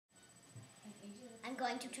I'm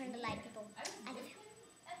going to turn the light, people. I love you.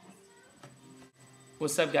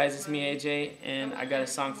 What's up, guys? It's me, AJ, and I got a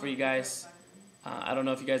song for you guys. I don't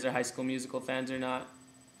know if you guys are High School Musical fans or not,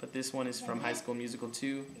 but this one is from High School Musical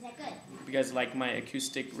 2. Is that good? If you guys like my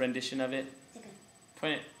acoustic rendition of it, Is it good?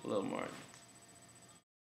 point it a little more.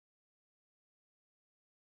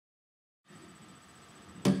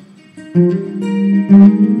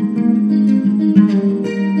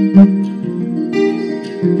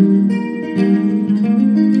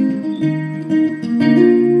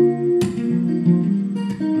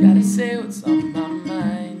 Gotta say what's on my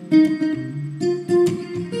mind.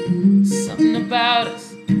 Something about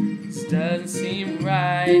us just doesn't seem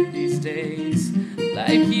right these days.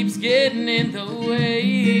 Life keeps getting in the way.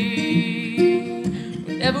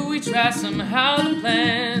 Whenever we try, somehow the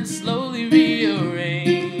plans slowly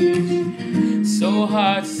rearrange. So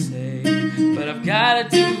hard to say, but I've gotta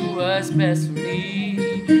do what's best for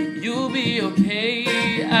me. You'll be okay.